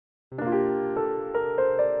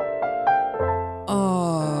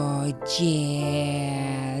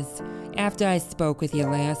Jazz. After I spoke with you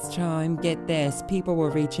last time, get this, people were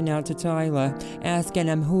reaching out to Tyler, asking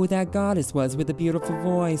him who that goddess was with the beautiful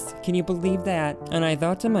voice. Can you believe that? And I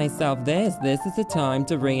thought to myself, this is the time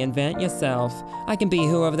to reinvent yourself. I can be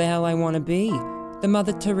whoever the hell I want to be. The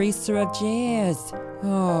Mother Teresa of jazz.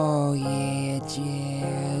 Oh yeah,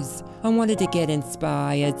 jazz. I wanted to get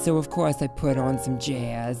inspired, so of course I put on some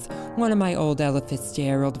jazz. One of my old Ella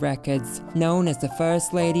Fitzgerald records, known as the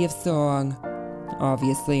First Lady of Song.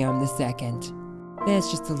 Obviously, I'm the second. There's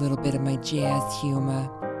just a little bit of my jazz humor.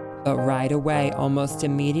 But right away, almost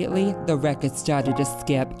immediately, the record started to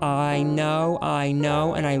skip. I know,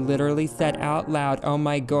 and I literally said out loud, oh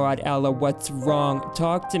my god, Ella, what's wrong?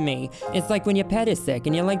 Talk to me. It's like when your pet is sick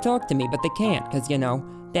and you're like, talk to me, but they can't, because, you know,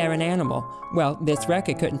 they're an animal. Well, this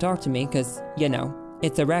record couldn't talk to me, because, you know,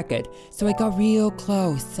 it's a record. So I got real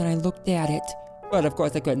close, and I looked at it. But of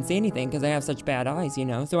course I couldn't see anything because I have such bad eyes, you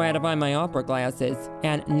know, so I had to buy my opera glasses.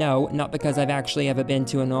 And no, not because I've actually ever been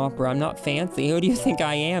to an opera. I'm not fancy. Who do you think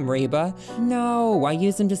I am, Reba? No, I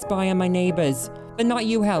use them to spy on my neighbors. But not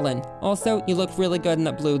you, Helen. Also, you looked really good in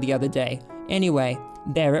that blue the other day. Anyway,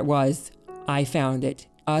 there it was. I found it.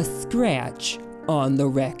 A scratch on the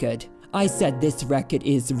record. I said this record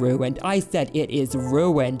is ruined. I said it is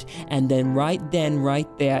ruined. And then right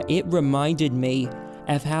there, it reminded me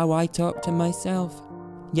of how I talk to myself.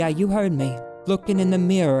 Yeah, you heard me. Looking in the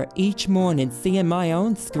mirror each morning, seeing my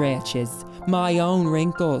own scratches, my own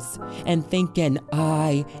wrinkles, and thinking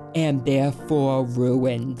I am therefore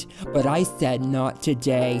ruined. But I said not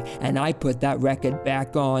today, and I put that record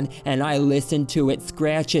back on, and I listened to it,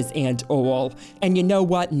 scratches and all. And you know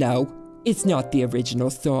what? No, it's not the original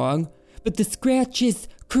song, but the scratches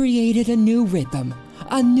created a new rhythm,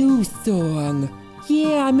 a new song.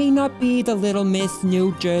 Yeah, I may not be the Little Miss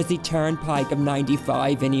New Jersey Turnpike of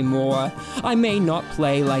 95 anymore. I may not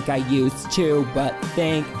play like I used to, but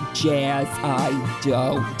thank jazz I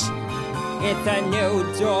don't. It's a new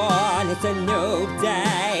dawn, it's a new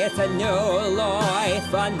day, it's a new life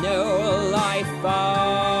for me.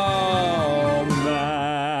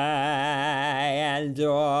 And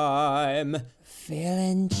I'm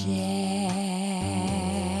feeling jazz.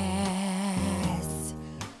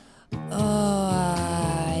 Oh.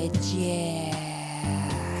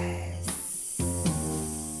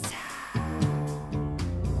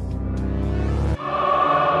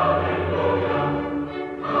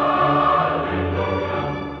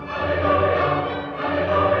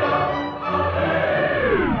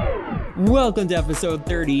 Welcome to episode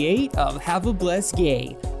 38 of Have a Blessed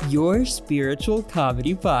Gay, your spiritual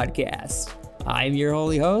comedy podcast. I'm your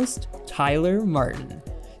holy host, Tyler Martin.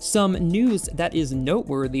 Some news that is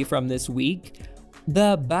noteworthy from this week.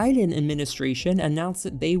 The Biden administration announced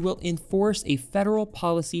that they will enforce a federal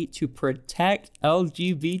policy to protect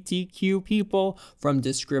LGBTQ people from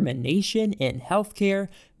discrimination in healthcare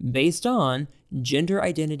based on gender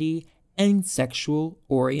identity and sexual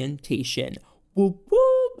orientation. Whoop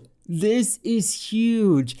whoop! This is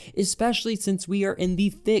huge, especially since we are in the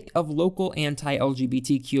thick of local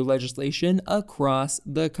anti-LGBTQ legislation across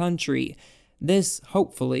the country. This,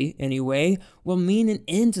 hopefully, anyway, will mean an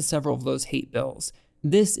end to several of those hate bills.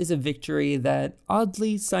 This is a victory that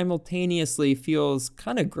oddly simultaneously feels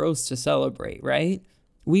kind of gross to celebrate, right?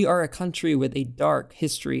 We are a country with a dark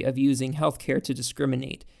history of using healthcare to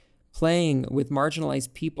discriminate, playing with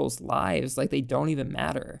marginalized people's lives like they don't even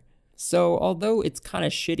matter. So although it's kind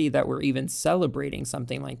of shitty that we're even celebrating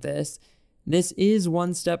something like this is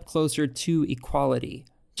one step closer to equality.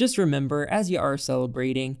 Just remember, as you are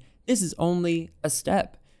celebrating, this is only a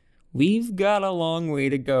step. We've got a long way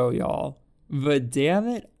to go, y'all. But damn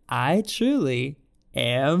it, I truly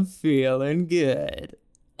am feeling good.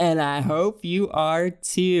 And I hope you are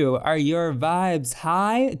too. Are your vibes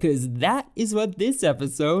high? Because that is what this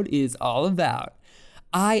episode is all about.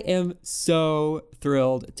 I am so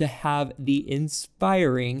thrilled to have the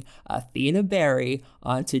inspiring Athena Berry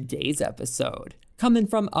on today's episode. Coming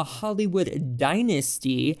from a Hollywood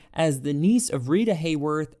dynasty as the niece of Rita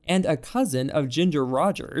Hayworth and a cousin of Ginger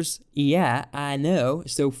Rogers. Yeah, I know,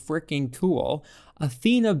 so freaking cool.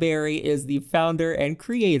 Athena Berry is the founder and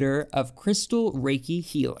creator of Crystal Reiki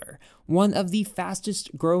Healer, one of the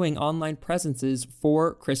fastest growing online presences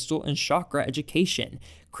for crystal and chakra education,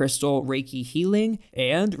 crystal Reiki healing,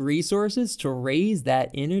 and resources to raise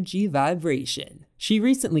that energy vibration. She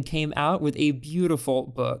recently came out with a beautiful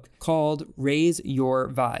book called Raise Your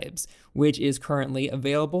Vibes, which is currently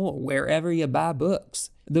available wherever you buy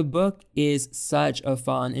books. The book is such a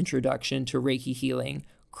fun introduction to Reiki healing,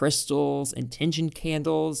 crystals, intention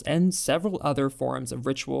candles, and several other forms of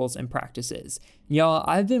rituals and practices. Y'all,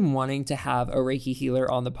 I've been wanting to have a Reiki healer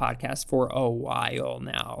on the podcast for a while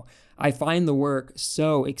now. I find the work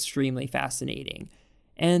so extremely fascinating.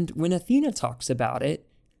 And when Athena talks about it,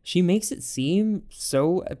 she makes it seem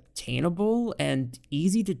so obtainable and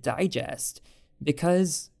easy to digest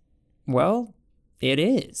because, well, it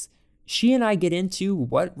is. She and I get into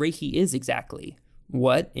what Reiki is exactly,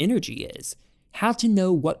 what energy is, how to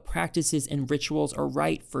know what practices and rituals are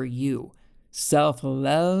right for you,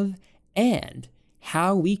 self-love, and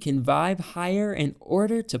how we can vibe higher in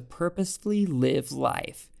order to purposefully live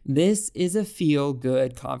life. This is a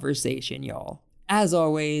feel-good conversation, y'all. As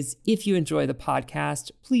always, if you enjoy the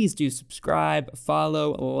podcast, please do subscribe,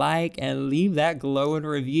 follow, like, and leave that glowing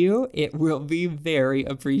review. It will be very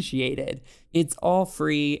appreciated. It's all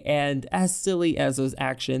free, and as silly as those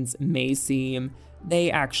actions may seem,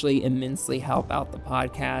 they actually immensely help out the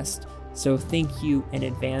podcast. So thank you in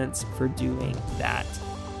advance for doing that.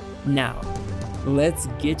 Now, let's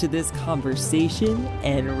get to this conversation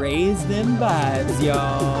and raise them vibes,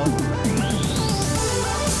 y'all.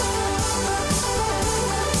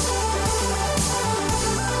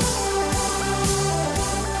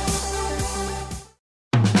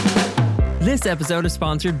 This episode is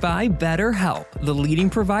sponsored by BetterHelp, the leading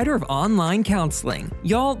provider of online counseling.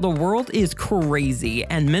 Y'all, the world is crazy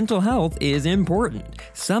and mental health is important.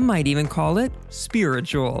 Some might even call it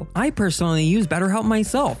spiritual. I personally use BetterHelp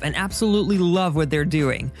myself and absolutely love what they're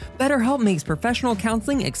doing. BetterHelp makes professional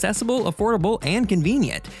counseling accessible, affordable, and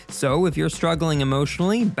convenient. So if you're struggling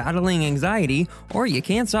emotionally, battling anxiety, or you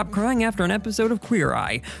can't stop crying after an episode of Queer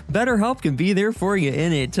Eye, BetterHelp can be there for you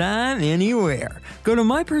anytime, anywhere. Go to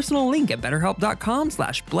my personal link at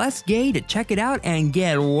BetterHelp.com/blessedgay to check it out and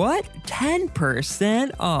get what?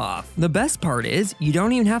 10% off. The best part is, you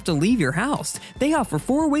don't even have to leave your house. They offer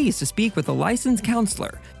 4 ways to speak with a licensed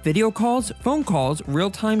counselor: video calls, phone calls,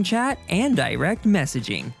 real-time chat, and direct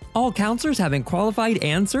messaging. All counselors have been qualified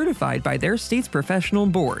and certified by their state's professional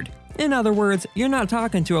board. In other words, you're not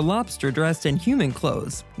talking to a lobster dressed in human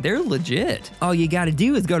clothes. They're legit. All you gotta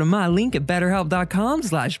do is go to my link at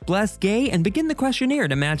betterhelp.com/blessedgay and begin the questionnaire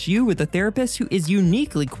to match you with a therapist who is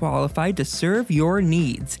uniquely qualified to serve your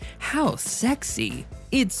needs. How sexy.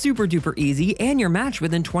 It's super duper easy and you're matched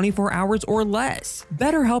within 24 hours or less.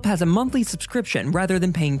 BetterHelp has a monthly subscription rather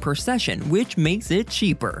than paying per session, which makes it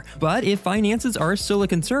cheaper. But if finances are still a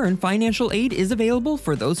concern, financial aid is available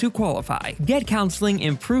for those who qualify. Get counseling,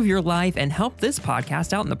 improve your life, and help this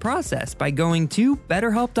podcast out in the process by going to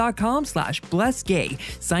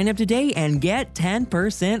betterhelp.com/blessedgay. Sign up today and get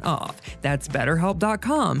 10% off. That's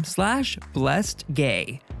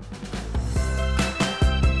betterhelp.com/blessedgay.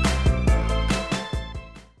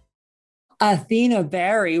 Athena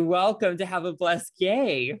Barry, welcome to Have a Blessed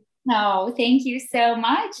Gay. Oh, thank you so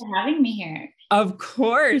much for having me here. Of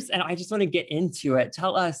course. And I just want to get into it.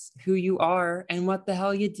 Tell us who you are and what the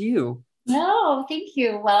hell you do. Oh, thank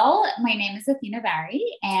you. Well, my name is Athena Barry,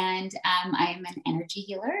 and I'm an energy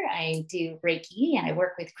healer. I do Reiki and I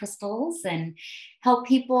work with crystals and help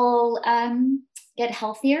people get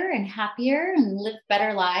healthier and happier and live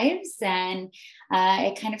better lives. And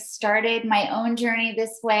I kind of started my own journey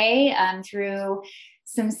this way through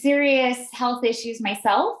some serious health issues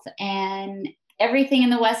myself, and everything in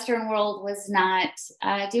the Western world was not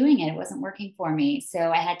doing it. It wasn't working for me.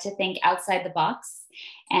 So I had to think outside the box,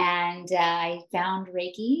 and I found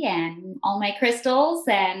Reiki and all my crystals.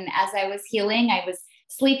 And as I was healing, I was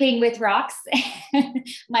sleeping with rocks.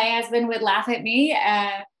 My husband would laugh at me.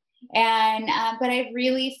 But I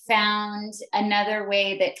really found another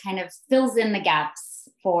way that kind of fills in the gaps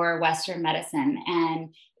for Western medicine.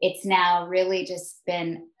 And it's now really just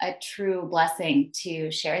been a true blessing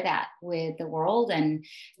to share that with the world and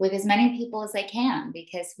with as many people as I can,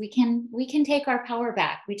 because we can take our power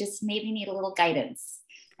back. We just maybe need a little guidance.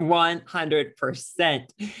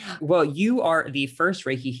 100%. Well, you are the first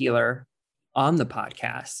Reiki healer on the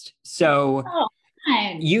podcast. So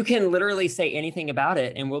you can literally say anything about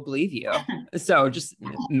it and we'll believe you. So just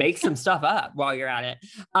make some stuff up while you're at it.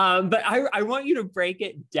 But I want you to break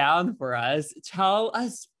it down for us. Tell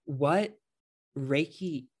us what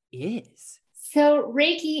Reiki is. So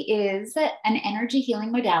Reiki is an energy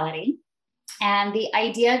healing modality. And the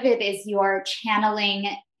idea of it is you are channeling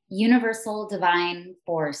universal divine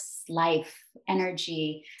force, life,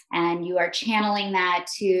 energy, and you are channeling that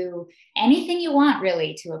to anything you want,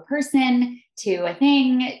 really, to a person, to a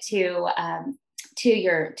thing, to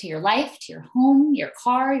your life, to your home, your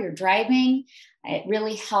car, your driving. It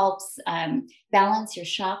really helps balance your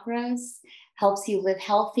chakras, helps you live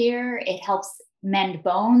healthier. It helps mend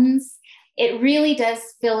bones. it really does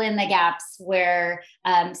fill in the gaps where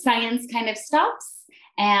science kind of stops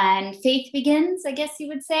and faith begins, I guess you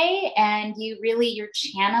would say. And you're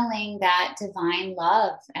channeling that divine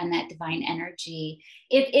love and that divine energy.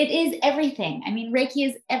 It is everything. I mean, Reiki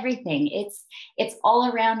is everything. It's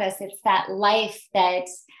all around us. It's that life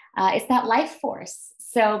it's that life force.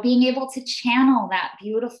 So being able to channel that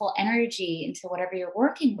beautiful energy into whatever you're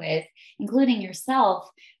working with, including yourself,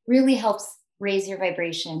 really helps raise your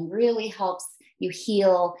vibration, really helps you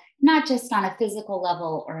heal, not just on a physical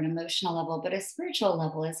level or an emotional level, but a spiritual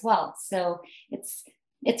level as well. So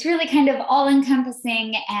it's really kind of all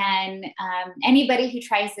encompassing, and anybody who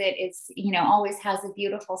tries it is, always has a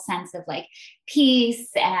beautiful sense of like peace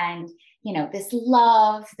and, this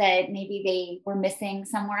love that maybe they were missing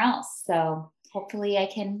somewhere else. So hopefully I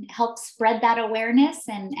can help spread that awareness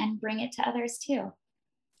and bring it to others too.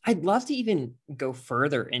 I'd love to even go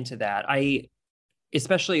further into that.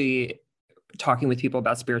 Especially talking with people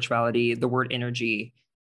about spirituality, the word energy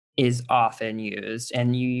is often used,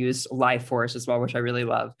 and you use life force as well, which I really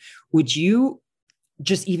love. Would you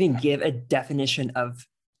just even give a definition of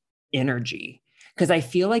energy? Because I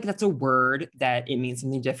feel like that's a word that it means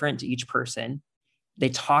something different to each person. They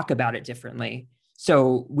talk about it differently.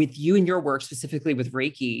 So with you and your work, specifically with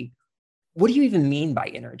Reiki, what do you even mean by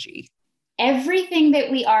energy? Everything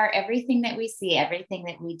that we are, everything that we see, everything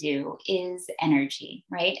that we do is energy,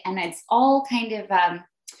 right? And it's all kind of,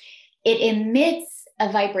 it emits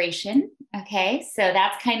a vibration. Okay. So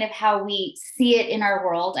that's kind of how we see it in our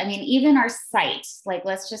world. I mean, even our sight, like,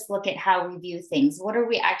 let's just look at how we view things. What are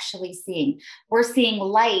we actually seeing? We're seeing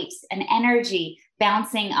light and energy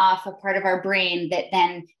bouncing off a part of our brain that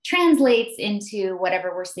then translates into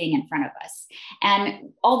whatever we're seeing in front of us.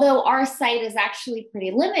 And although our sight is actually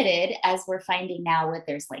pretty limited, as we're finding now with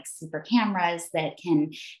there's like super cameras that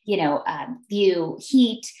can, view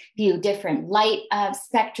heat, view different light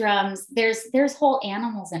spectrums. There's whole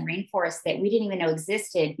animals in rainforests that we didn't even know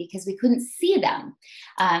existed because we couldn't see them.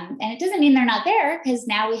 And it doesn't mean they're not there, because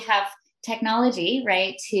now we have technology,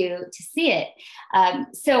 right, to see it.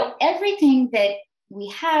 So everything that we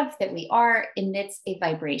have, that we are, emits a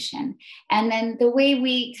vibration. And then the way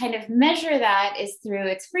we kind of measure that is through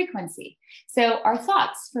its frequency. So our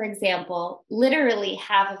thoughts, for example, literally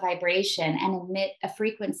have a vibration and emit a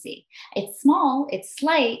frequency. It's small, it's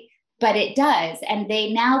slight, but it does. And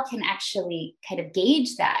they now can actually kind of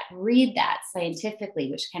gauge that, read that scientifically,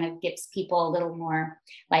 which kind of gives people a little more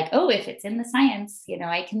like, oh, if it's in the science,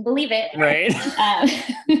 I can believe it. Right.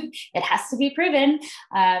 It has to be proven.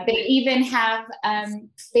 They even have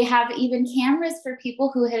even cameras for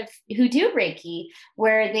people who do Reiki,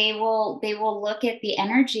 where they will look at the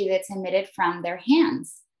energy that's emitted from their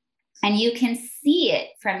hands. And you can see it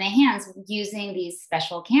from the hands using these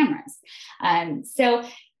special cameras. So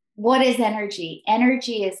what is energy?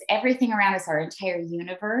 Energy is everything around us. Our entire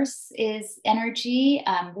universe is energy.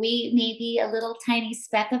 We may be a little tiny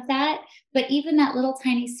speck of that, but even that little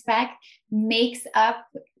tiny speck makes up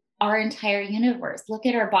our entire universe. Look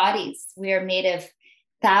at our bodies. We are made of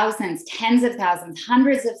thousands, tens of thousands,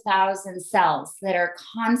 hundreds of thousands cells that are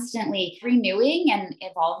constantly renewing and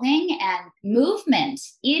evolving, and movement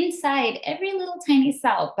inside every little tiny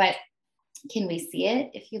cell. But can we see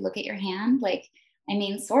it? If you look at your hand,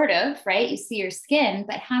 sort of, right? You see your skin,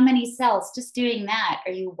 but how many cells just doing that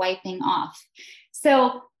are you wiping off?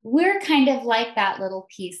 So we're kind of like that little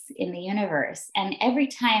piece in the universe. And every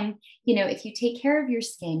time, if you take care of your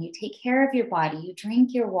skin, you take care of your body, you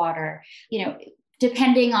drink your water,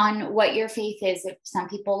 depending on what your faith is. If some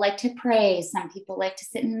people like to pray, some people like to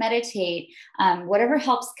sit and meditate, whatever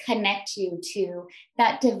helps connect you to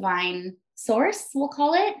that divine source, we'll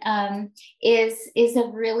call it, is a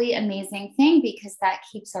really amazing thing, because that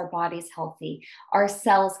keeps our bodies healthy. Our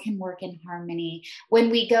cells can work in harmony. When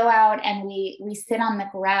we go out and we sit on the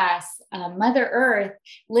grass, Mother Earth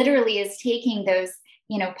literally is taking those,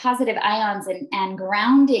 positive ions and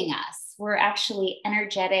grounding us. We're actually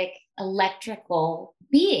energetic, electrical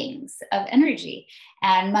beings of energy.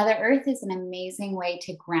 And Mother Earth is an amazing way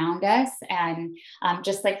to ground us. And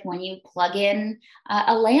just like when you plug in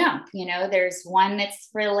a lamp, there's one that's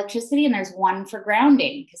for electricity and there's one for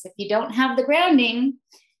grounding. Because if you don't have the grounding,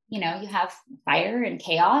 you have fire and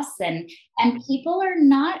chaos, and people are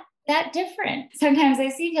not that different. Sometimes I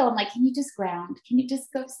see people, I'm like, can you just ground? Can you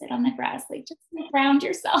just go sit on the grass? Just ground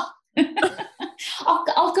yourself.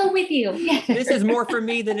 I'll go with you. Yeah. This is more for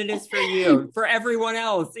me than it is for you, for everyone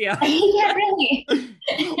else. Yeah. Yeah, really.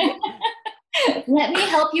 Let me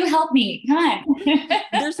help you help me. Come on.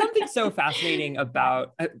 There's something so fascinating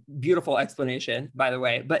about a beautiful explanation, by the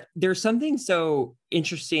way, but there's something so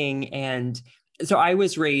interesting and So I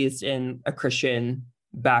was raised in a Christian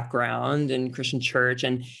background and Christian church.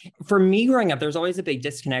 And for me growing up, there's always a big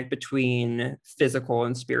disconnect between physical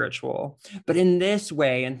and spiritual. But in this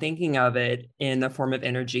way, and thinking of it in the form of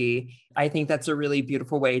energy, I think that's a really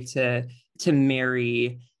beautiful way to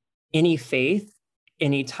marry any faith,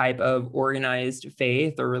 any type of organized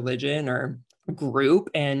faith or religion or group,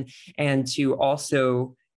 and to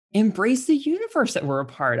also embrace the universe that we're a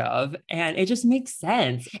part of. And it just makes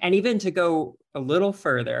sense. And even to go a little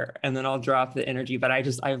further, and then I'll drop the energy, but I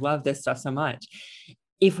love this stuff so much.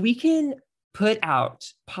 If we can put out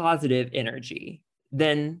positive energy,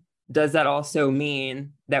 then does that also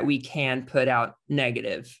mean that we can put out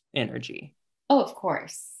negative energy? Oh, of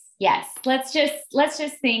course. Yes. Let's just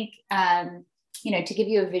think, to give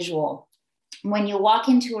you a visual, when you walk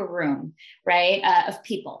into a room, right, of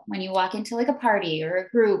people, when you walk into like a party or a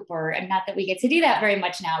group, and not that we get to do that very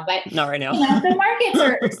much now, but not right now. The markets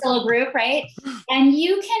are still a group, right? And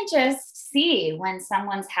you can just see when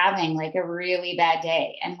someone's having like a really bad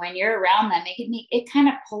day. And when you're around them, it kind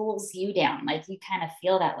of pulls you down. Like you kind of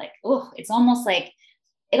feel that like, oh, it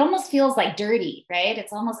almost feels like dirty, right?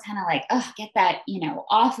 It's almost kind of like, oh, get that,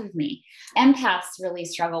 off of me. Empaths really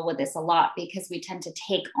struggle with this a lot because we tend to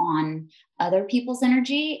take on other people's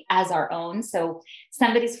energy as our own. So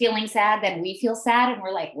somebody's feeling sad, then we feel sad and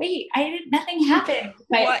we're like, wait, nothing happened.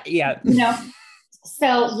 But, what? Yeah.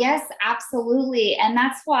 So yes, absolutely. And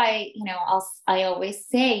that's why, I always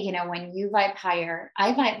say, when you vibe higher,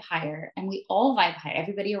 I vibe higher, and we all vibe higher,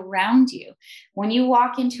 everybody around you. When you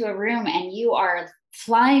walk into a room and you are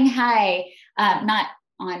flying high, not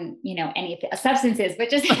on, any substances,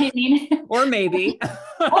 but just, or maybe,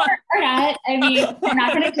 or not. I mean, I'm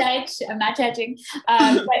not going to judge. I'm not judging.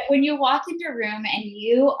 But when you walk into a room and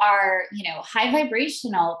you are, high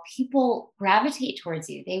vibrational, people gravitate towards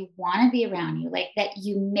you. They want to be around you, like that.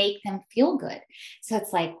 You make them feel good. So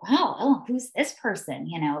it's like, wow, oh, who's this person?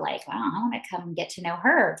 Like, wow, I want to come get to know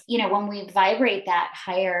her. When we vibrate that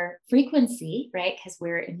higher frequency, right? Because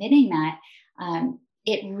we're emitting that.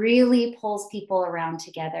 It really pulls people around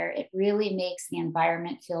together. It really makes the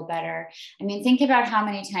environment feel better. I mean, think about how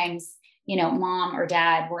many times, mom or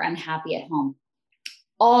dad were unhappy at home.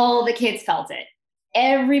 All the kids felt it.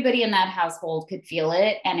 Everybody in that household could feel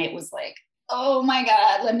it. And it was like, oh my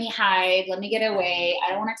God, let me hide. Let me get away. I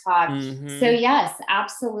don't want to talk. Mm-hmm. So yes,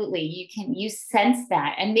 absolutely. You sense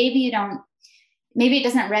that. And maybe it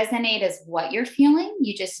doesn't resonate as what you're feeling.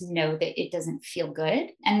 You just know that it doesn't feel good.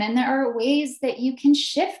 And then there are ways that you can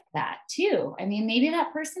shift that too. I mean, maybe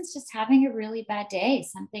that person's just having a really bad day.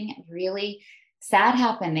 Something really sad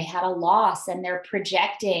happened. They had a loss and they're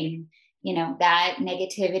projecting, that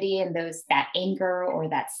negativity and that anger or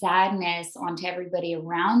that sadness onto everybody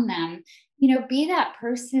around them. Be that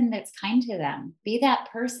person that's kind to them. Be that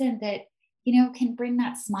person that can bring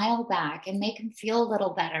that smile back and make them feel a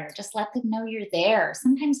little better. Just let them know you're there.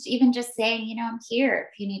 Sometimes even just saying, I'm here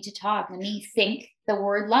if you need to talk. Let me think the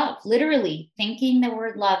word love. Literally thinking the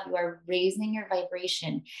word love, you are raising your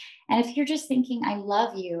vibration. And if you're just thinking, I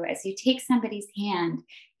love you, as you take somebody's hand,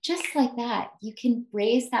 just like that, you can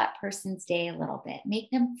raise that person's day a little bit, make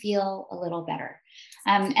them feel a little better.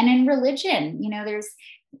 And in religion,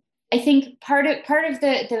 I think part of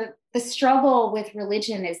the struggle with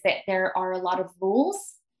religion is that there are a lot of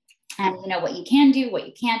rules and what you can do, what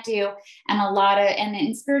you can't do, and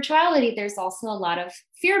in spirituality, there's also a lot of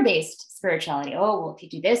fear-based spirituality. Oh, well, if you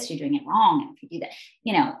do this, you're doing it wrong. And if you do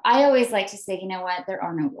that, I always like to say, what, there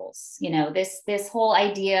are no rules. This whole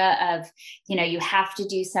idea of, you have to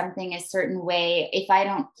do something a certain way. If I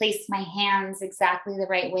don't place my hands exactly the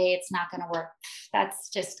right way, it's not going to work. That's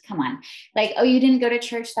just, come on. Like, oh, you didn't go to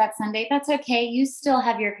church that Sunday. That's okay. You still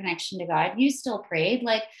have your connection to God. You still prayed.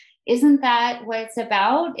 Like, isn't that what it's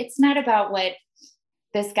about? It's not about what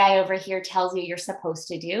this guy over here tells you you're supposed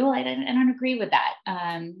to do. I don't agree with that.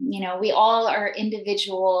 We all are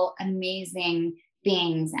individual, amazing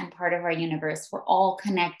beings and part of our universe. We're all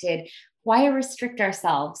connected. Why restrict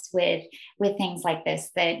ourselves with things like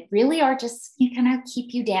this that really are just kind of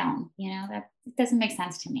keep you down? That doesn't make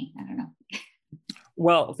sense to me. I don't know.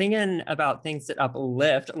 Well, thinking about things that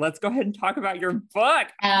uplift, let's go ahead and talk about your book.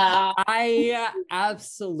 I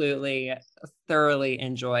absolutely thoroughly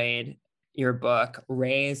enjoyed your book,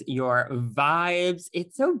 Raise Your Vibes.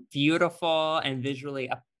 It's so beautiful and visually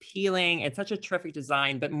appealing. It's such a terrific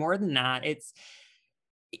design, but more than that,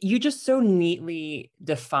 you just so neatly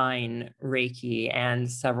define Reiki and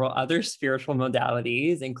several other spiritual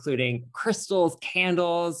modalities, including crystals,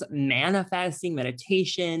 candles, manifesting,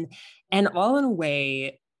 meditation, and all in a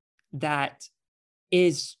way that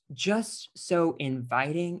is just so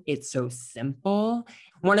inviting. It's so simple.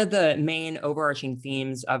 One of the main overarching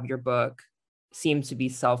themes of your book seems to be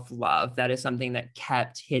self-love. That is something that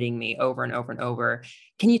kept hitting me over and over and over.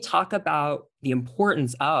 Can you talk about the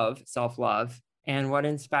importance of self-love and what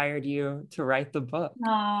inspired you to write the book?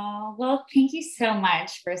 Oh, well, thank you so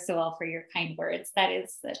much, first of all, for your kind words.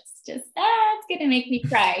 That's going to make me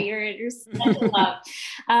cry. You're such a love.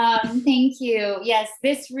 Thank you. Yes,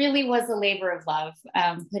 this really was a labor of love,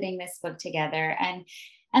 putting this book together.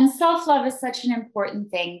 And self-love is such an important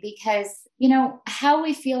thing because, how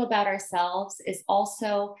we feel about ourselves is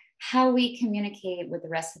also how we communicate with the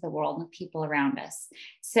rest of the world and the people around us.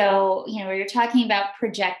 So, you're talking about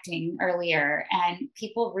projecting earlier, and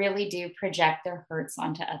people really do project their hurts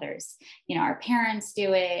onto others. Our parents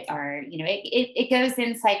do it, it goes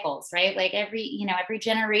in cycles, right? Like every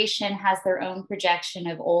generation has their own projection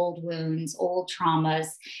of old wounds, old traumas.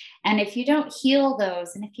 And if you don't heal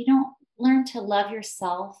those, and if you don't learn to love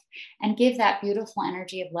yourself and give that beautiful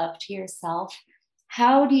energy of love to yourself,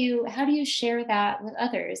 how do you share that with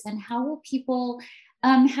others, and how will people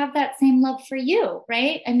have that same love for you,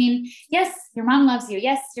 right? I mean, yes, your mom loves you,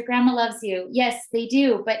 yes, your grandma loves you, yes, they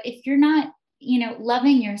do, but if you're not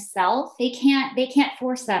loving yourself, they can't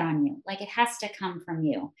force that on you. Like, it has to come from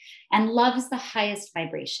you, and love is the highest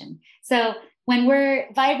vibration. So when we're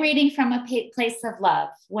vibrating from a place of love,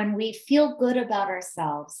 when we feel good about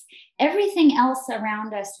ourselves, everything else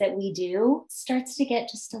around us that we do starts to get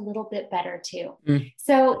just a little bit better too.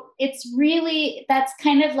 So that's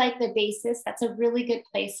kind of like the basis. That's a really good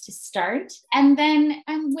place to start. And then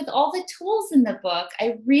with all the tools in the book,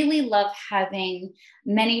 I really love having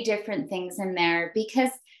many different things in there,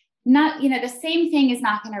 because the same thing is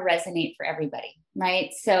not going to resonate for everybody,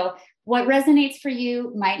 right? So what resonates for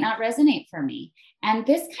you might not resonate for me. And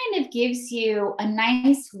this kind of gives you a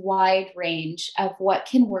nice wide range of what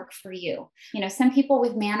can work for you. Some people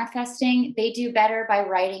with manifesting, they do better by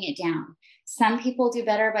writing it down. Some people do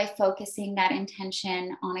better by focusing that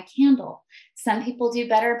intention on a candle. Some people do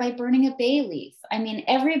better by burning a bay leaf. I mean,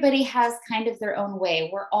 everybody has kind of their own way.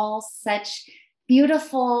 We're all such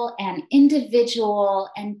beautiful and individual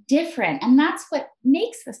and different. And that's what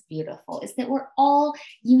makes us beautiful, is that we're all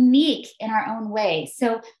unique in our own way.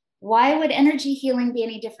 So why would energy healing be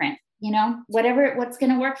any different? What's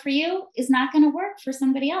going to work for you is not going to work for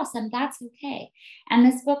somebody else, and that's okay. And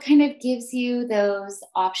this book kind of gives you those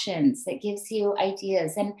options. It gives you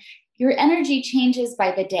ideas, and your energy changes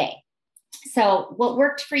by the day. So what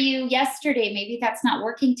worked for you yesterday, maybe that's not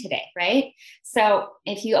working today, right? So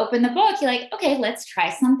if you open the book, you're like, okay, let's try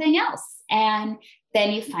something else. And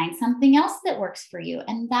then you find something else that works for you.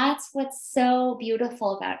 And that's what's so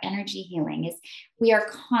beautiful about energy healing, is we are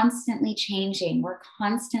constantly changing. We're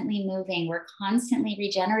constantly moving. We're constantly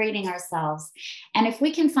regenerating ourselves. And if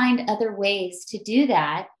we can find other ways to do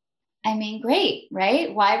that, I mean, great,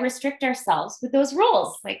 right? Why restrict ourselves with those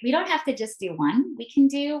rules? Like, we don't have to just do one. We can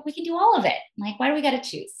do all of it. Like, why do we got to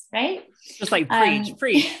choose, right? Just like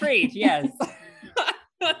preach. Yes.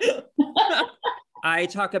 I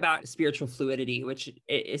talk about spiritual fluidity, which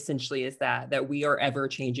essentially is that we are ever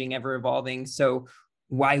changing, ever evolving. So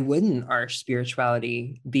why wouldn't our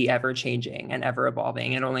spirituality be ever changing and ever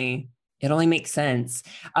evolving? It only makes sense.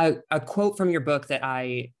 A quote from your book that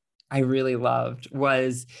I really loved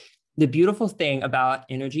was, the beautiful thing about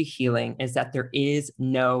energy healing is that there is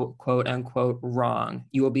no quote unquote wrong.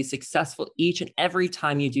 You will be successful each and every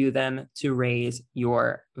time you do them to raise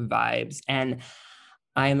your vibes. And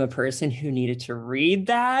I am a person who needed to read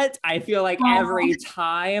that. I feel like every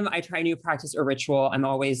time I try a new practice or ritual, I'm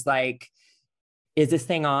always like, is this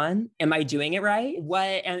thing on? Am I doing it right?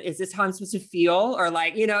 And is this how I'm supposed to feel? Or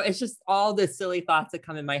like, it's just all the silly thoughts that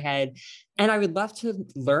come in my head. And I would love to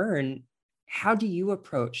learn, how do you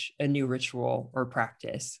approach a new ritual or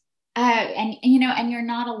practice? And you're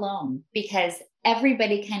not alone, because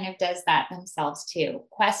everybody kind of does that themselves too,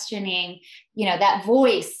 questioning, that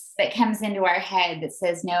voice that comes into our head that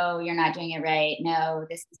says, no, you're not doing it right. No,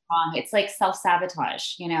 this is wrong. It's like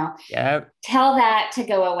self-sabotage, Yep. Tell that to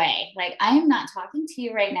go away. Like, I am not talking to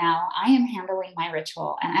you right now. I am handling my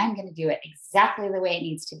ritual, and I'm going to do it exactly the way it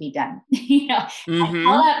needs to be done. Mm-hmm.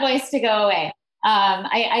 Tell that voice to go away.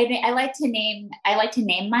 I like to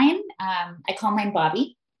name mine. I call mine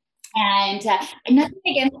Bobby. And nothing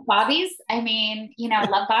against Bobbies. I mean, I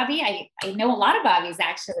love Bobby. I know a lot of Bobbies,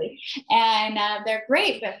 actually, and they're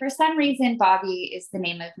great. But for some reason, Bobby is the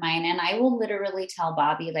name of mine. And I will literally tell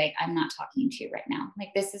Bobby, like, I'm not talking to you right now.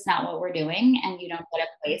 Like, this is not what we're doing. And you don't get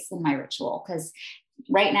a place in my ritual, because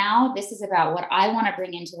right now, this is about what I want to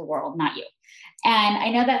bring into the world, not you. And I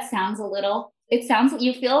know that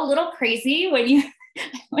you feel a little crazy when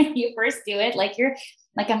you first do it. Like,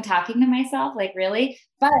 like I'm talking to myself, like really,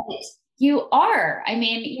 but you are, I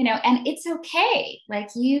mean, you know, and it's okay. Like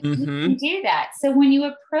you can do that. So when you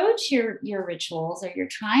approach your rituals or you're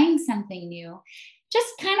trying something new, just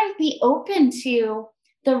kind of be open to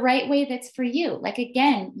the right way that's for you. Like,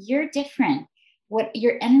 again, you're different. What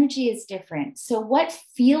your energy is different. So what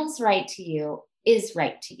feels right to you is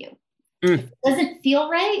right to you. If it doesn't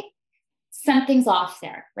feel right, something's off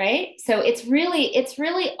there, right? So it's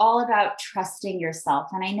really all about trusting yourself.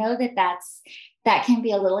 And I know that can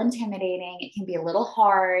be a little intimidating. It can be a little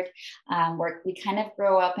hard. We kind of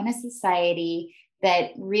grow up in a society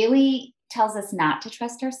that really tells us not to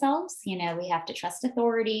trust ourselves. You know, we have to trust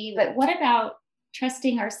authority. But what about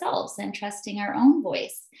trusting ourselves and trusting our own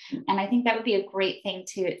voice? And I think that would be a great thing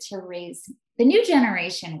to raise the new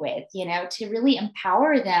generation with, you know, to really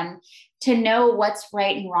empower them to know what's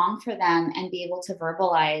right and wrong for them and be able to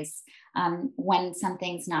verbalize when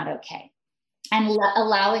something's not okay, and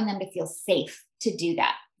allowing them to feel safe to do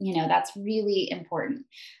that. You know, that's really important.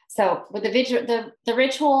 So with the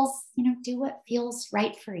rituals, you know, do what feels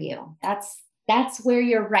right for you. That's where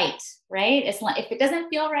you're right? It's like, if it doesn't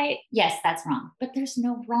feel right, yes, that's wrong, but there's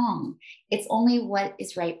no wrong. It's only what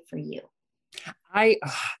is right for you. I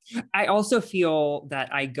also feel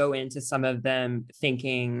that I go into some of them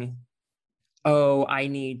thinking, oh, I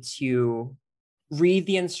need to read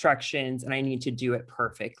the instructions and I need to do it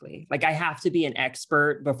perfectly. Like I have to be an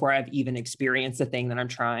expert before I've even experienced the thing that I'm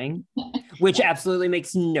trying, which absolutely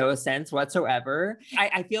makes no sense whatsoever.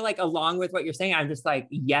 I feel like along with what you're saying, I'm just like,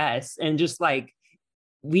 yes. And just like,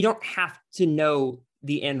 we don't have to know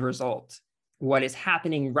the end result. What is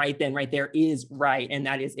happening right then, right there is right. And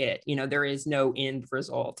that is it. You know, there is no end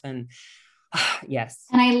result. And yes.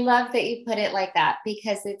 And I love that you put it like that,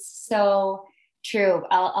 because it's so true.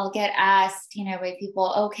 I'll get asked, you know, by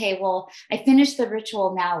people, okay, well, I finished the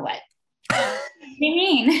ritual. Now what? What do you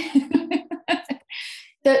mean?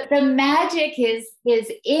 The magic is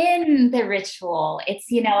in the ritual.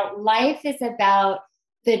 It's, you know, life is about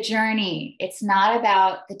the journey. It's not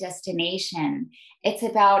about the destination. It's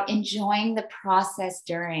about enjoying the process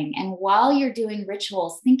during. And while you're doing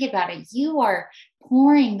rituals, think about it. You are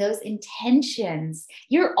pouring those intentions.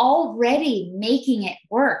 You're already making it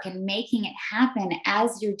work and making it happen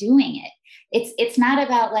as you're doing it. It's not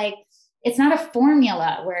about like, it's not a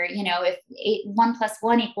formula where, you know, if 1 +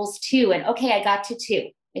 1 = 2 and okay, I got to 2,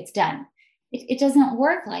 it's done. It doesn't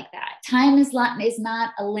work like that. Time is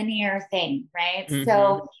not a linear thing, right? Mm-hmm.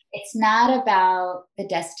 So it's not about the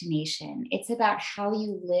destination. It's about how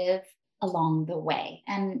you live along the way.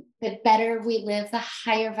 And the better we live, the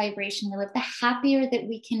higher vibration we live, the happier that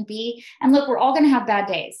we can be. And look, we're all going to have bad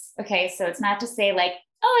days. Okay. So it's not to say like,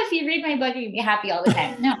 oh, if you read my book, you'll be happy all the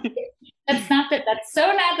time. No, that's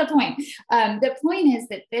so not the point. The point is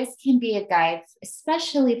that this can be a guide,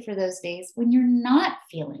 especially for those days when you're not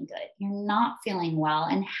feeling good, you're not feeling well,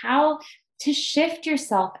 and how to shift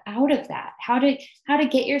yourself out of that, how to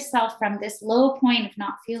get yourself from this low point of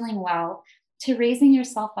not feeling well to raising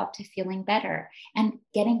yourself up to feeling better and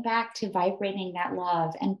getting back to vibrating that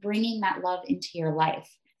love and bringing that love into your life.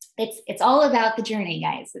 It's all about the journey,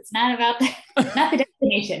 guys. It's not about not the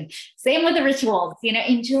destination. Same with the rituals, you know,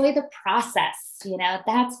 enjoy the process, you know,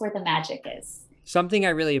 that's where the magic is. Something I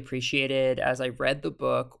really appreciated as I read the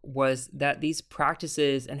book was that these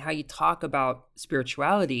practices and how you talk about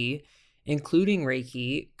spirituality, including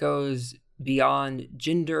Reiki, goes beyond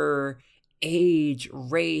gender, age,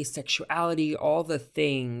 race, sexuality, all the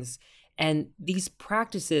things. And these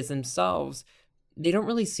practices themselves, they don't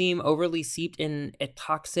really seem overly steeped in a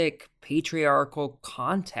toxic patriarchal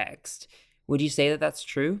context. Would you say that that's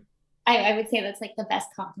true? I would say that's like the best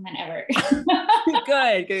compliment ever. Good. Oh my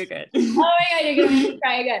God, you're going to make me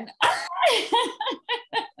cry again.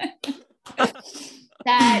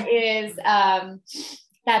 That is,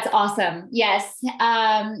 that's awesome. Yes.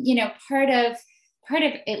 You know, part of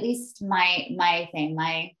at least my thing,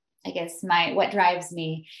 I guess what drives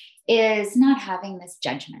me is not having this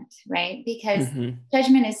judgment, right? Because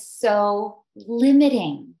judgment is so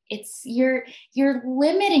limiting. It's you're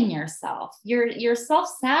limiting yourself. You're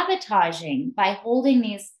self-sabotaging by holding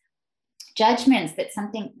these judgments that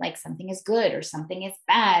something is good or something is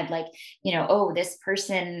bad. Like, you know, oh, this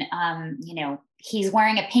person, you know, he's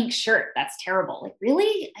wearing a pink shirt. That's terrible. Like,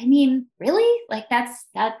 really? I mean, really? Like that.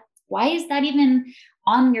 Why is that even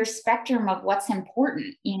on your spectrum of what's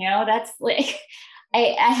important? You know, that's like,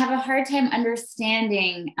 I have a hard time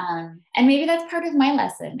understanding, and maybe that's part of my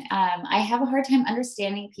lesson. I have a hard time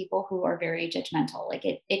understanding people who are very judgmental. Like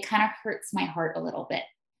it kind of hurts my heart a little bit,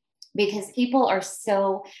 because people are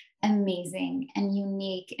so amazing and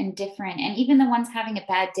unique and different. And even the ones having a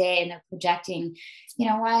bad day and they're projecting, you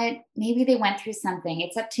know what, maybe they went through something.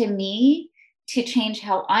 It's up to me to change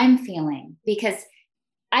how I'm feeling, because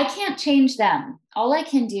I can't change them. All I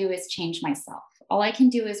can do is change myself. All I can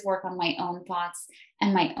do is work on my own thoughts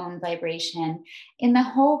and my own vibration, in the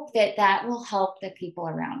hope that that will help the people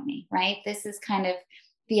around me, right? This is kind of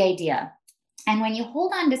the idea. And when you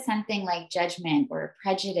hold on to something like judgment or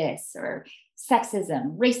prejudice or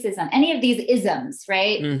sexism, racism, any of these isms,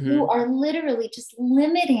 right? You are literally just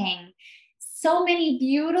limiting so many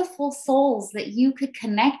beautiful souls that you could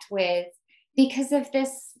connect with because of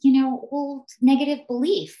this, old negative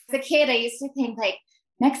belief. As a kid, I used to think like,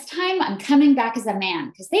 next time I'm coming back as a man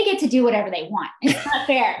because they get to do whatever they want. It's not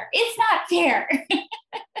fair. It's not fair.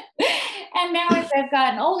 And now as I've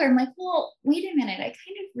gotten older, I'm like, well, wait a minute. I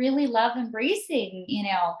kind of really love embracing,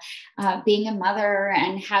 being a mother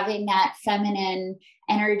and having that feminine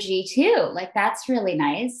energy too. Like, that's really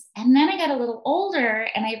nice. And then I got a little older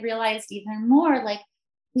and I realized even more, like,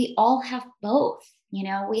 we all have both, we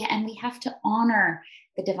have to honor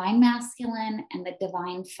the divine masculine and the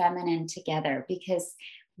divine feminine together, because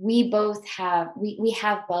we both have, we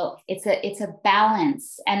have both. It's a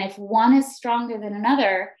balance. And if one is stronger than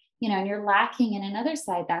another, and you're lacking in another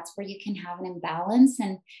side, that's where you can have an imbalance.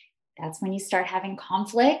 And that's when you start having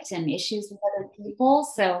conflict and issues with other people.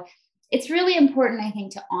 So it's really important, I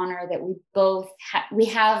think, to honor that we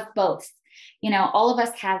have both. All of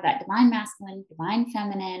us have that divine masculine, divine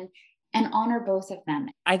feminine, and honor both of them.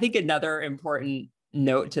 I think another important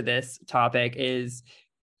note to this topic is,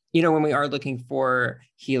 when we are looking for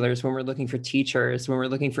healers, when we're looking for teachers, when we're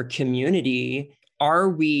looking for community, are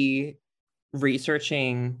we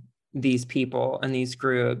researching these people and these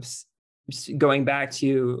groups? Going back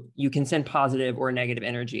to, you can send positive or negative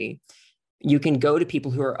energy. You can go to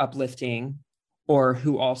people who are uplifting or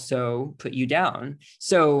who also put you down.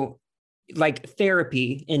 So like,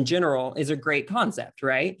 therapy in general is a great concept,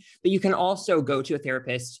 right? But you can also go to a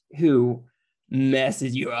therapist who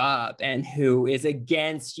messes you up and who is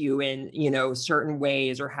against you in, certain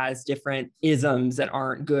ways, or has different isms that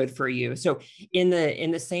aren't good for you. So in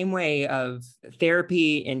the same way of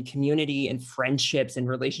therapy and community and friendships and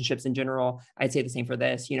relationships in general, I'd say the same for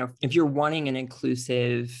this. If you're wanting an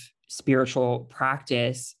inclusive spiritual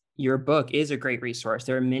practice, your book is a great resource.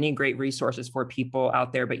 There are many great resources for people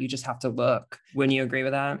out there, but you just have to look. Wouldn't you agree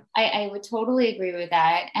with that? I would totally agree with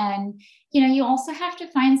that. And, you also have to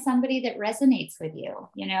find somebody that resonates with you,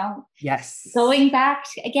 Yes. Going back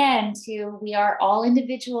again to, we are all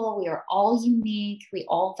individual, we are all unique, we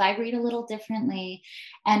all vibrate a little differently.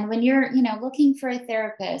 And when you're, looking for a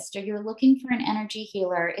therapist or you're looking for an energy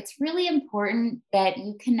healer, it's really important that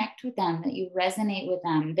you connect with them, that you resonate with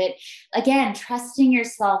them, that, again, trusting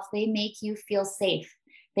yourself, they make you feel safe.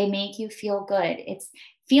 They make you feel good. It's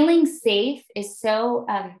feeling safe is so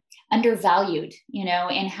undervalued,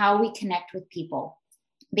 in how we connect with people,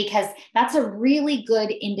 because that's a really good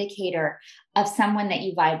indicator of someone that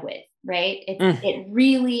you vibe with, right? It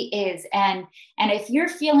really is. And if you're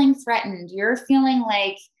feeling threatened, you're feeling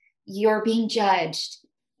like you're being judged,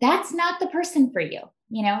 that's not the person for you.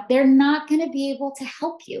 They're not going to be able to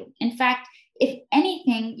help you. In fact, if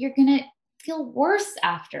anything, you're going to feel worse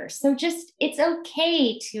after. So it's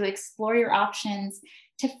okay to explore your options,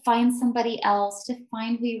 to find somebody else, to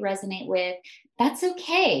find who you resonate with. That's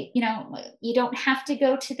okay. You don't have to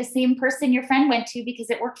go to the same person your friend went to because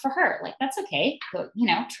it worked for her. Like, that's okay. Go,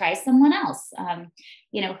 try someone else.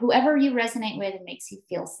 Whoever you resonate with and makes you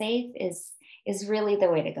feel safe is really the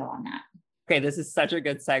way to go on that. Okay, this is such a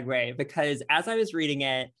good segue, because as I was reading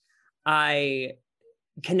it, I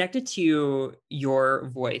connected to your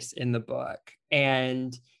voice in the book.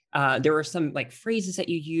 And there were some like phrases that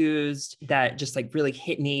you used that just like really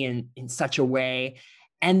hit me in such a way.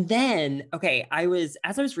 And then,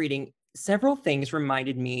 as I was reading, several things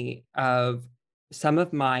reminded me of some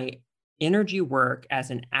of my energy work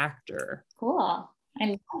as an actor. Cool. I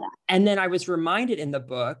love that. And then I was reminded in the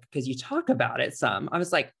book, because you talk about it some, I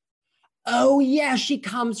was like, oh yeah, she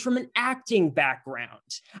comes from an acting background.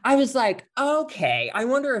 I was like, okay, I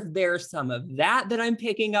wonder if there's some of that I'm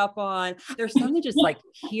picking up on. There's something just like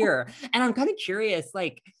here. And I'm kind of curious,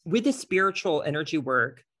 like, with the spiritual energy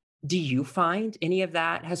work, do you find any of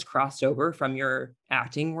that has crossed over from your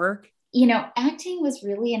acting work? Acting was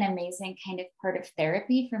really an amazing kind of part of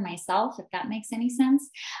therapy for myself, if that makes any sense.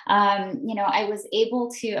 I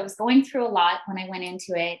was going through a lot when I went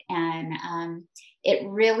into it, and it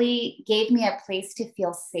really gave me a place to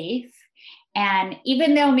feel safe. And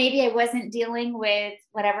even though maybe I wasn't dealing with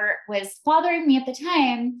whatever was bothering me at the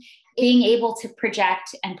time, being able to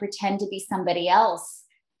project and pretend to be somebody else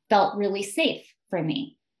felt really safe for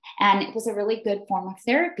me. And it was a really good form of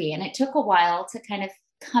therapy. And it took a while to kind of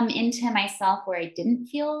come into myself where I didn't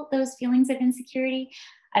feel those feelings of insecurity.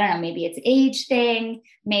 I don't know, maybe it's age thing,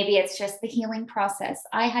 maybe it's just the healing process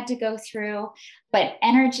I had to go through, but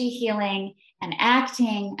energy healing and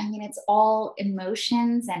acting, I mean, it's all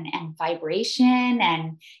emotions and vibration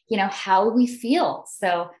and, how we feel.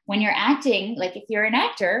 So when you're acting, like if you're an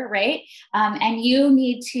actor, right, and you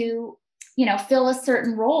need to, fill a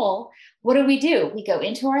certain role, what do? We go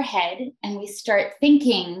into our head and we start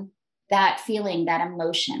thinking that feeling, that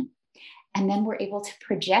emotion, and then we're able to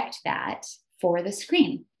project that for the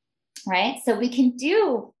screen, right? So we can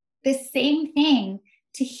do the same thing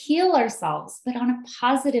to heal ourselves, but on a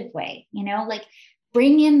positive way, like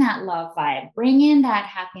bring in that love vibe, bring in that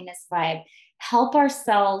happiness vibe, help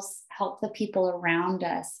ourselves, help the people around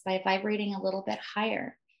us by vibrating a little bit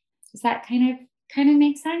higher. Does that kind of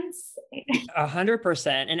make sense?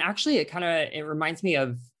 100%. And actually it reminds me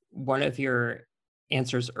of one of your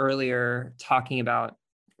answers earlier, talking about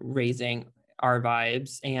raising our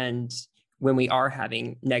vibes and when we are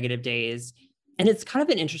having negative days. And it's kind of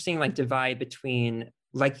an interesting divide between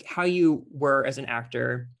how you were as an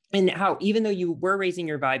actor and how, even though you were raising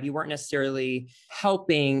your vibe, you weren't necessarily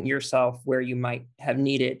helping yourself where you might have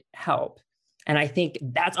needed help. And I think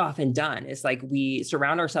that's often done. It's we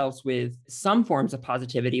surround ourselves with some forms of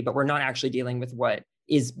positivity, but we're not actually dealing with what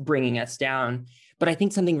is bringing us down. But I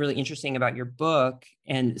think something really interesting about your book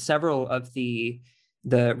and several of the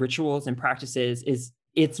rituals and practices is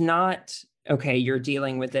it's not, okay, you're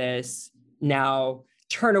dealing with this, now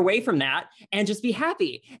turn away from that and just be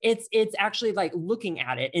happy. It's actually looking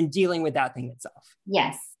at it and dealing with that thing itself.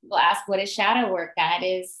 Yes. We'll ask, what is shadow work? That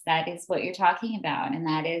is what you're talking about. And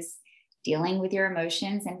that is dealing with your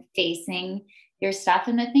emotions and facing your stuff.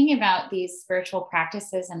 And the thing about these spiritual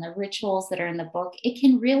practices and the rituals that are in the book, it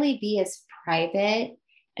can really be as private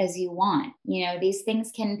as you want. These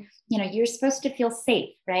things can, you're supposed to feel safe,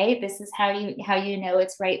 right? This is how you know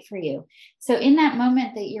it's right for you. So in that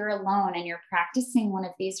moment that you're alone and you're practicing one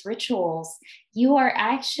of these rituals, you are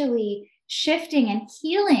actually shifting and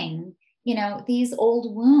healing these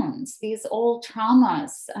old wounds, these old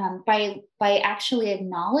traumas, by actually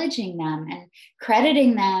acknowledging them and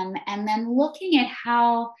crediting them, and then looking at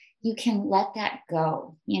how you can let that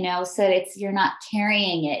go, so you're not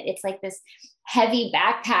carrying it. It's like this heavy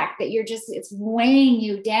backpack that it's weighing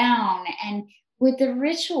you down. And with the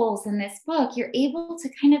rituals in this book, you're able to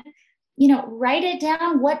kind of, write it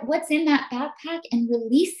down, what's in that backpack, and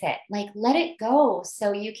release it, let it go,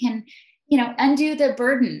 so you can undo the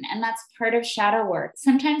burden. And that's part of shadow work.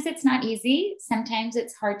 Sometimes it's not easy. Sometimes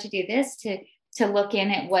it's hard to do this, to look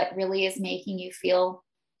in at what really is making you feel,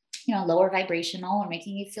 lower vibrational, or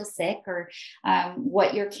making you feel sick, or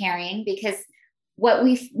what you're carrying. Because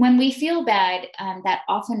when we feel bad, that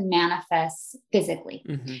often manifests physically.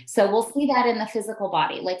 Mm-hmm. So we'll see that in the physical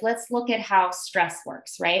body. Let's look at how stress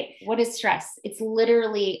works, right? What is stress? It's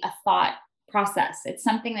literally a thought process. It's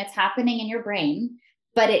something that's happening in your brain,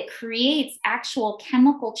 but it creates actual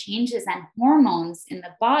chemical changes and hormones in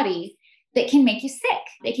the body that can make you sick.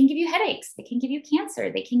 They can give you headaches. They can give you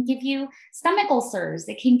cancer. They can give you stomach ulcers.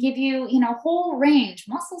 They can give you, whole range,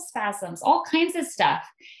 muscle spasms, all kinds of stuff.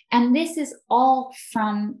 And this is all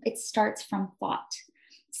it starts from thought.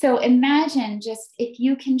 So imagine just if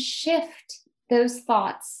you can shift those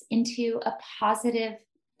thoughts into a positive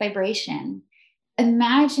vibration,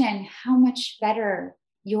 imagine how much better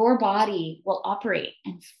your body will operate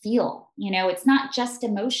and feel. It's not just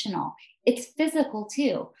emotional, it's physical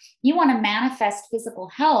too. You want to manifest physical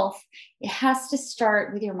health, it has to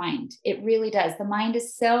start with your mind. It really does. The mind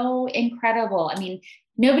is so incredible. I mean,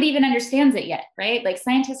 nobody even understands it yet, right?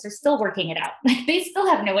 Scientists are still working it out. They still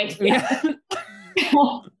have no idea.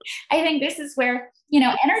 So I think this is where,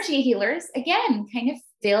 energy healers, again, kind of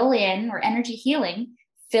fill in, or energy healing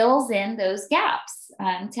fills in those gaps,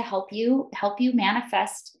 to help you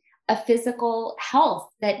manifest a physical health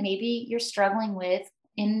that maybe you're struggling with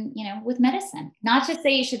with medicine. Not to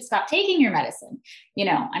say you should stop taking your medicine.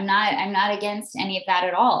 I'm not against any of that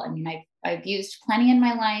at all. I mean, I've used plenty in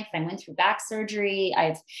my life. I went through back surgery.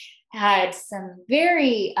 I've had some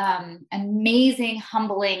very amazing,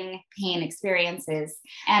 humbling pain experiences.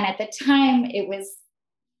 And at the time, it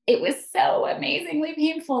was so amazingly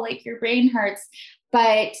painful, your brain hurts.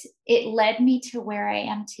 But it led me to where I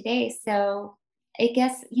am today. So I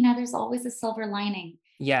guess, there's always a silver lining.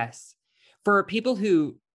 Yes. For people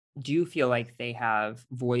who do feel like they have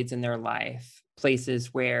voids in their life,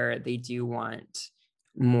 places where they do want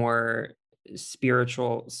more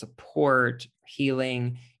spiritual support,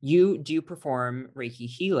 healing, you do perform Reiki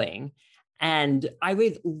healing. And I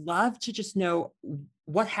would love to just know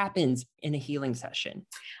what happens in a healing session.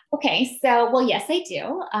 Okay. So, well, yes, I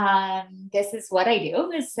do. This is what I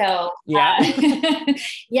do. So, Yeah.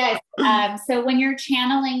 yes. So when you're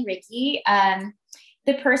channeling Reiki,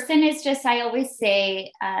 the person is just, I always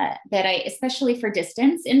say that especially for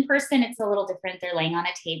distance, in person, it's a little different. They're laying on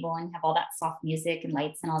a table and have all that soft music and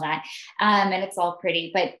lights and all that. And it's all pretty.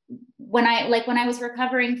 But when I was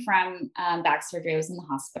recovering from back surgery, I was in the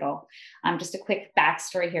hospital. Just a quick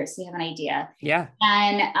backstory here, so you have an idea. Yeah.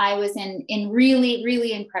 And I was in really,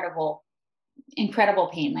 really incredible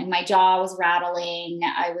pain. Like my jaw was rattling.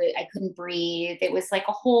 I couldn't breathe. It was like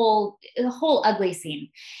a whole ugly scene.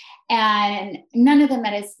 And none of the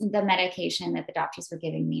medication that the doctors were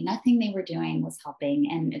giving me, nothing they were doing was helping.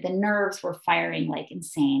 And the nerves were firing like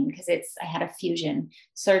insane because I had a fusion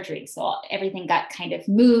surgery. So everything got kind of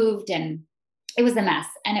moved and it was a mess.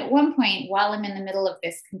 And at one point, while I'm in the middle of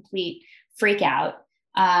this complete freak out,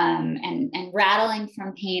 and rattling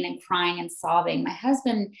from pain and crying and sobbing, my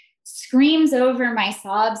husband screams over my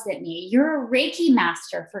sobs at me, "You're a Reiki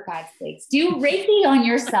master, for God's sakes. Do Reiki on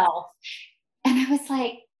yourself." And I was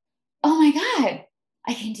like, oh my God,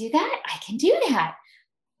 I can do that. I can do that.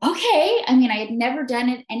 Okay. I mean, I had never done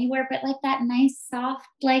it anywhere but like that nice, soft,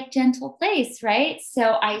 like gentle place. Right.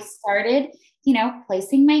 So I started,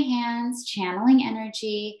 placing my hands, channeling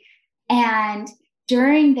energy. And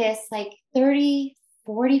during this like 30,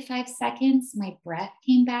 45 seconds, my breath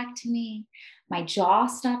came back to me. My jaw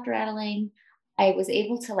stopped rattling. I was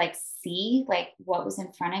able to like see like what was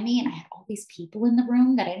in front of me. And I had all these people in the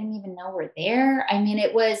room that I didn't even know were there. I mean,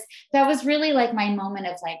 that was really like my moment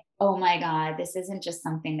of like, oh my God, this isn't just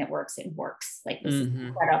something that works. It works. Like this is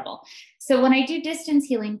incredible. So when I do distance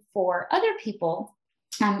healing for other people,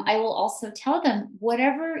 I will also tell them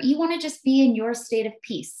whatever you want to just be in your state of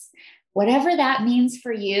peace, whatever that means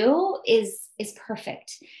for you is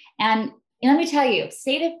perfect. And let me tell you,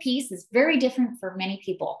 state of peace is very different for many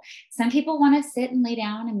people. Some people want to sit and lay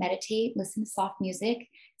down and meditate, listen to soft music.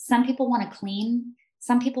 Some people want to clean.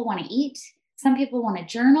 Some people want to eat. Some people want to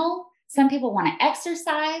journal. Some people want to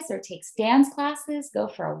exercise or take dance classes, go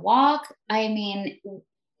for a walk. I mean,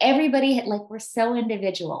 everybody, like, we're so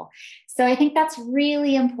individual. So I think that's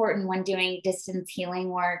really important when doing distance healing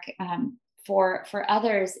work for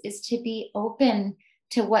others, is to be open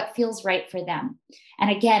to what feels right for them. And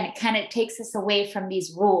again, it kind of takes us away from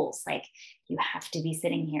these rules, like you have to be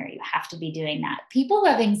sitting here, you have to be doing that. People who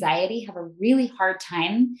have anxiety have a really hard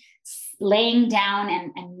time laying down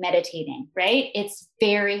and meditating, right? It's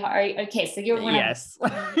very hard. Okay, so you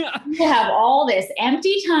have all this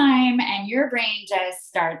empty time and your brain just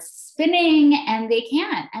starts spinning and they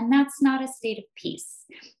can't. And that's not a state of peace.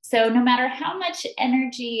 So no matter how much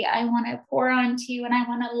energy I want to pour onto you and I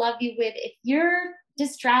want to love you with, if you're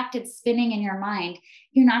distracted, spinning in your mind,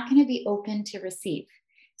 you're not going to be open to receive.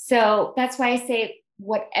 So that's why I say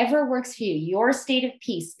whatever works for you, your state of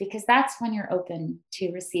peace, because that's when you're open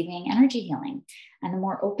to receiving energy healing. And the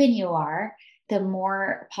more open you are, the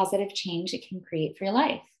more positive change it can create for your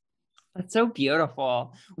life. That's so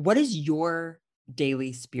beautiful. What is your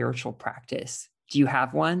daily spiritual practice? Do you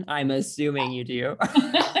have one? I'm assuming you do.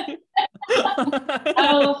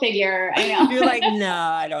 Oh, figure. I know. You're like, no,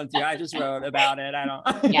 I don't do. I just wrote about it. I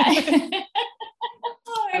don't. Yeah.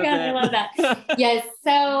 Oh my God, I love that. Yes.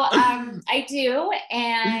 So I do.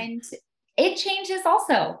 And it changes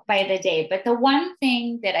also by the day. But the one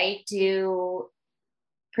thing that I do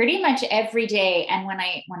pretty much every day, and when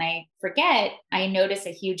I forget, I notice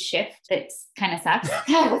a huge shift that kind of sucks.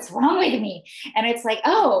 God, what's wrong with me? And it's like,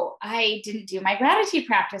 oh, I didn't do my gratitude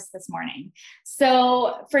practice this morning.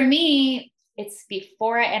 So for me, it's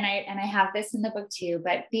before, and I have this in the book too,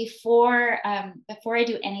 but before I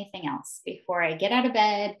do anything else, before I get out of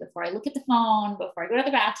bed, before I look at the phone, before I go to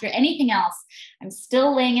the bathroom, anything else, I'm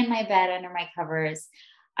still laying in my bed under my covers.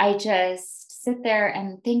 I just sit there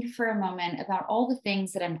and think for a moment about all the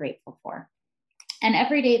things that I'm grateful for. And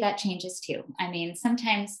every day that changes too. I mean,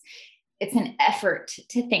 sometimes it's an effort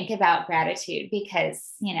to think about gratitude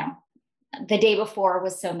because, the day before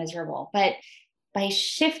was so miserable. But by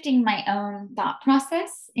shifting my own thought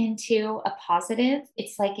process into a positive,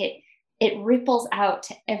 it's like it ripples out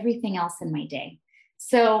to everything else in my day.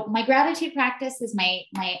 So my gratitude practice is my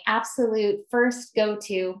absolute first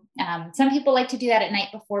go-to. Some people like to do that at night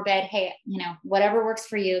before bed. Hey, whatever works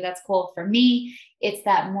for you, that's cool. For me, it's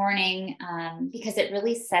that morning because it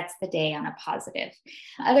really sets the day on a positive.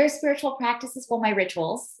 Other spiritual practices, well, my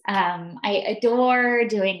rituals. I adore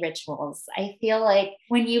doing rituals. I feel like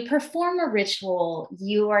when you perform a ritual,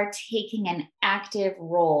 you are taking an active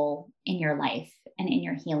role in your life and in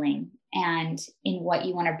your healing. and in what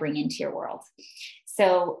you want to bring into your world.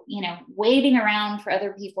 So, waiting around for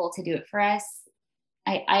other people to do it for us,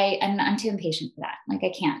 I'm too impatient for that. Like, I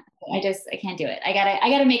can't do it. I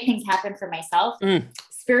gotta make things happen for myself.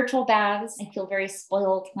 Spiritual baths. I feel very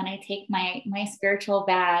spoiled when I take my spiritual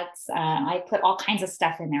baths. I put all kinds of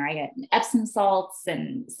stuff in there. I get Epsom salts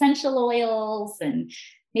and essential oils and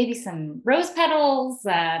maybe some rose petals,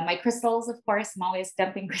 my crystals, of course. I'm always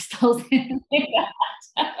dumping crystals in that.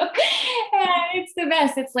 It's the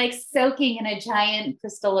best. It's like soaking in a giant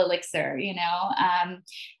crystal elixir,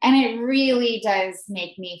 and it really does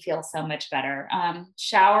make me feel so much better.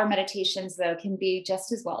 Shower meditations, though, can be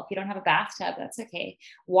just as well. If you don't have a bathtub, that's okay.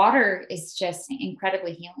 Water is just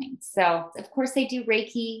incredibly healing. So, of course, I do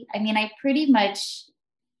Reiki. I mean, I pretty much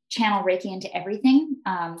channel Reiki into everything.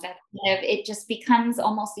 It just becomes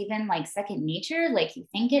almost even like second nature. Like, you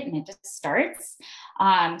think it and it just starts.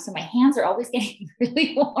 So my hands are always getting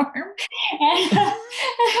really warm, and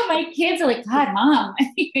my kids are like, "God, Mom,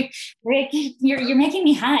 you're making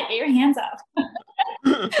me hot. Get your hands off."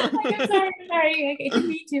 I'm sorry. Okay,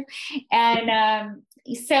 me too. And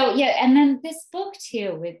so yeah, and then this book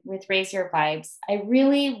too with Raise Your Vibes. I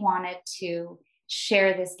really wanted to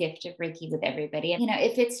share this gift of Reiki with everybody. And,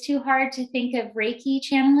 if it's too hard to think of Reiki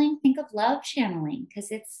channeling, think of love channeling,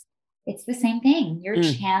 because it's the same thing. You're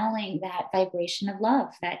channeling that vibration of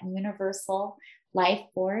love, that universal life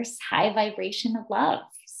force, high vibration of love.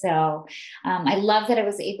 So I love that I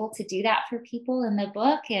was able to do that for people in the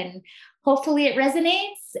book, and hopefully it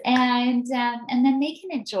resonates, and then they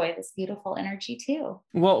can enjoy this beautiful energy too.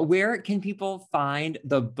 Well, where can people find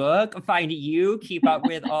the book, find you, keep up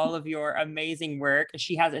with all of your amazing work?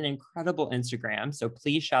 She has an incredible Instagram, so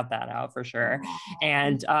please shout that out for sure.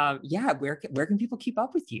 And where can people keep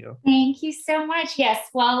up with you? Thank you so much. Yes,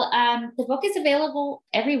 well, the book is available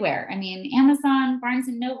everywhere. I mean, Amazon, Barnes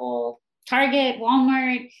and Noble, Target,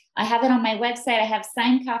 Walmart. I have it on my website. I have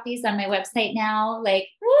signed copies on my website now. Like,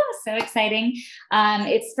 so exciting.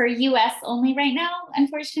 It's for US only right now,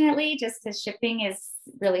 unfortunately, just because shipping is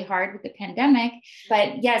really hard with the pandemic.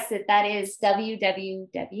 But yes, that is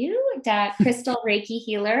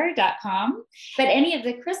www.crystalreikihealer.com. But any of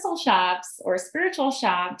the crystal shops or spiritual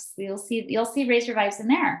shops, you'll see Raise Your Vibes in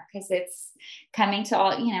there, because it's coming to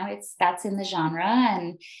all, that's in the genre.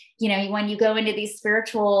 And, when you go into these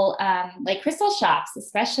spiritual, like crystal shops,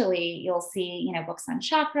 especially, you'll see, books on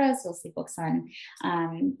chakras, you'll see books on,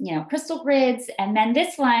 crystal grids. And then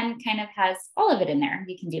this one kind of has all of it in there.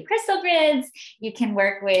 You can do crystal grids, you can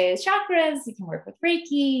work with chakras, you can work with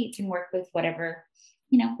Reiki, you can work with whatever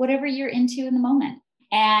you're into in the moment.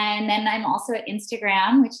 And then I'm also at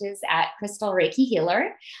Instagram, which is at Crystal Reiki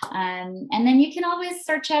Healer. And then you can always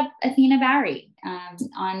search up Athena Barry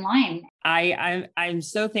online. I'm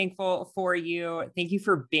so thankful for you. Thank you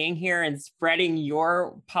for being here and spreading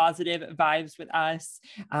your positive vibes with us.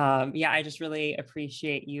 I just really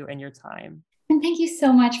appreciate you and your time. And thank you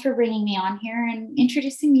so much for bringing me on here and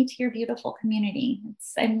introducing me to your beautiful community.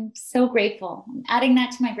 I'm so grateful. I'm adding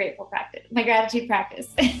that to my gratitude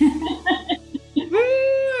practice.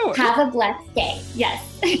 Woo! Have a blessed day. Yes.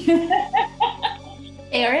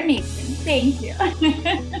 They are amazing. Thank you.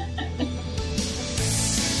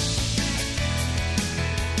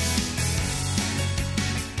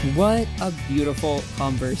 What a beautiful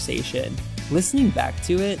conversation. Listening back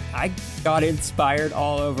to it, I got inspired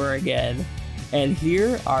all over again. And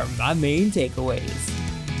here are my main takeaways.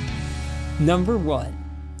 Number 1,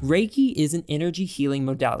 Reiki is an energy healing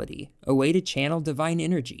modality, a way to channel divine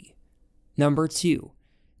energy. Number 2,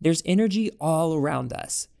 there's energy all around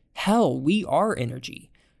us. Hell, we are energy.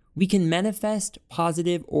 We can manifest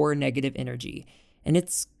positive or negative energy, and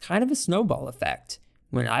it's kind of a snowball effect.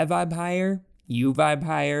 When I vibe higher, you vibe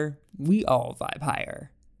higher, we all vibe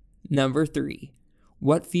higher. Number 3,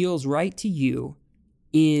 what feels right to you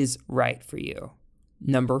is right for you.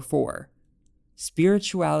 Number 4,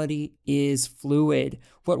 spirituality is fluid.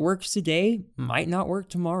 What works today might not work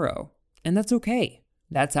tomorrow, and that's okay.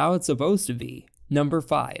 That's how it's supposed to be. Number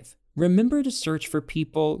 5, remember to search for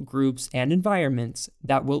people, groups, and environments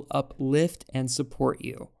that will uplift and support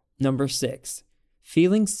you. Number 6,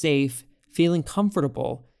 feeling safe, feeling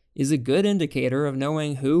comfortable is a good indicator of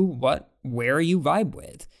knowing who, what, where you vibe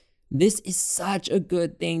with. This is such a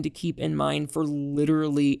good thing to keep in mind for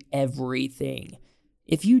literally everything.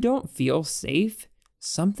 If you don't feel safe,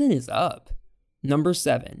 something is up. Number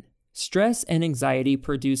 7, stress and anxiety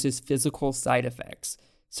produces physical side effects.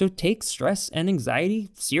 So take stress and anxiety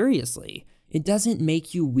seriously. It doesn't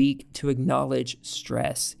make you weak to acknowledge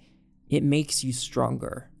stress. It makes you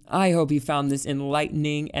stronger. I hope you found this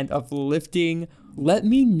enlightening and uplifting. Let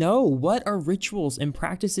me know what are rituals and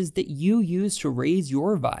practices that you use to raise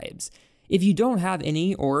your vibes. If you don't have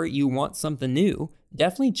any or you want something new,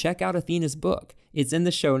 definitely check out Athena's book. It's in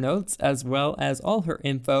the show notes, as well as all her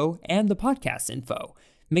info and the podcast info.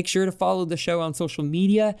 Make sure to follow the show on social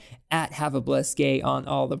media at Have a Blessed Gay on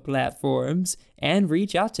all the platforms, and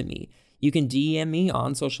reach out to me. You can DM me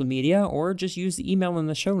on social media or just use the email in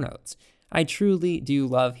the show notes. I truly do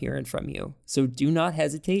love hearing from you, so do not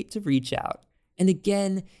hesitate to reach out. And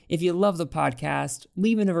again, if you love the podcast,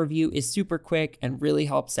 leaving a review is super quick and really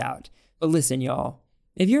helps out. But listen, y'all,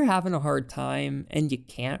 if you're having a hard time and you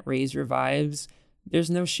can't raise your vibes, there's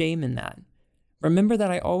no shame in that. Remember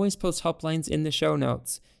that I always post helplines in the show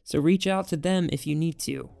notes, so reach out to them if you need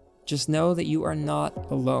to. Just know that you are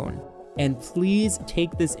not alone. And please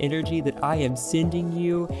take this energy that I am sending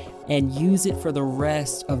you and use it for the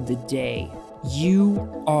rest of the day.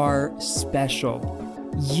 You are special.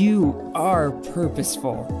 You are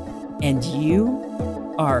purposeful. And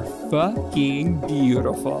you are fucking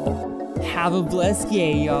beautiful. Have a blessed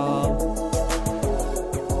day, y'all.